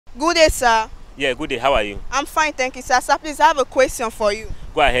Good day, sir. Yeah, good day. How are you? I'm fine, thank you, sir. Sir, please, I have a question for you.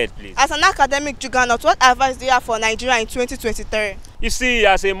 Go ahead, please. As an academic juggernaut, what advice do you have for Nigeria in 2023? You see,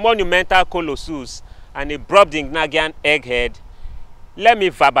 as a monumental colossus and a Brobdingnagian egghead, let me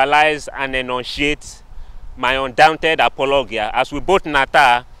verbalize and enunciate my undaunted apologia as we both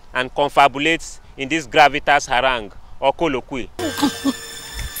natter and confabulate in this gravitas harangue or colloquy.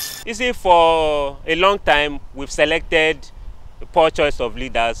 You see, for a long time, we've selected a poor choice of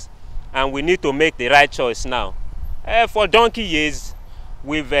leaders, and we need to make the right choice now. For donkey years,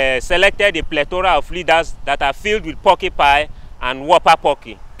 we've selected a plethora of leaders that are filled with porky pie and whopper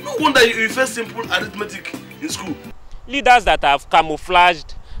porky. No wonder you first simple arithmetic in school. Leaders that have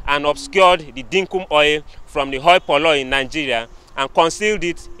camouflaged and obscured the dinkum oil from the hoi polloi in Nigeria and concealed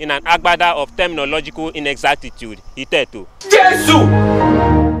it in an agbada of terminological inexactitude. Iteto. Jesus!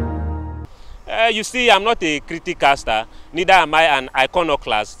 You see, I'm not a criticaster, neither am I an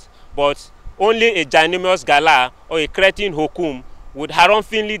iconoclast, but only a ginormous gala or a cretin hokum would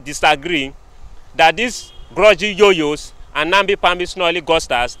harumphingly disagree that these grudgy yo-yos and namby-pamby snolly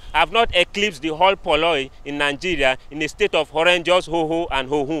gusters have not eclipsed the hoi polloi in Nigeria in a state of horrendous ho-ho and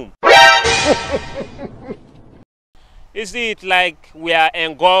ho-hum. You see, it's like we are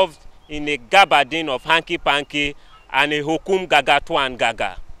engulfed in a gabardine of hanky-panky and a hokum gagatwan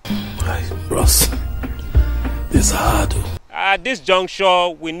gaga. Bros, it's hard. At this juncture,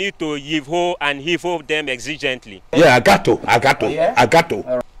 we need to yiv-ho and heave-ho them exigently. Yeah, I got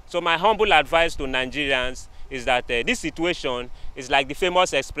to. So my humble advice to Nigerians is that this situation is like the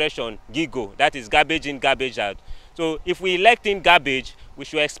famous expression, gigo, that is garbage in, garbage out. So if we elect in garbage, we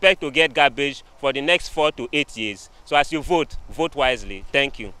should expect to get garbage for the next 4 to 8 years. So as you vote, vote wisely.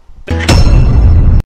 Thank you.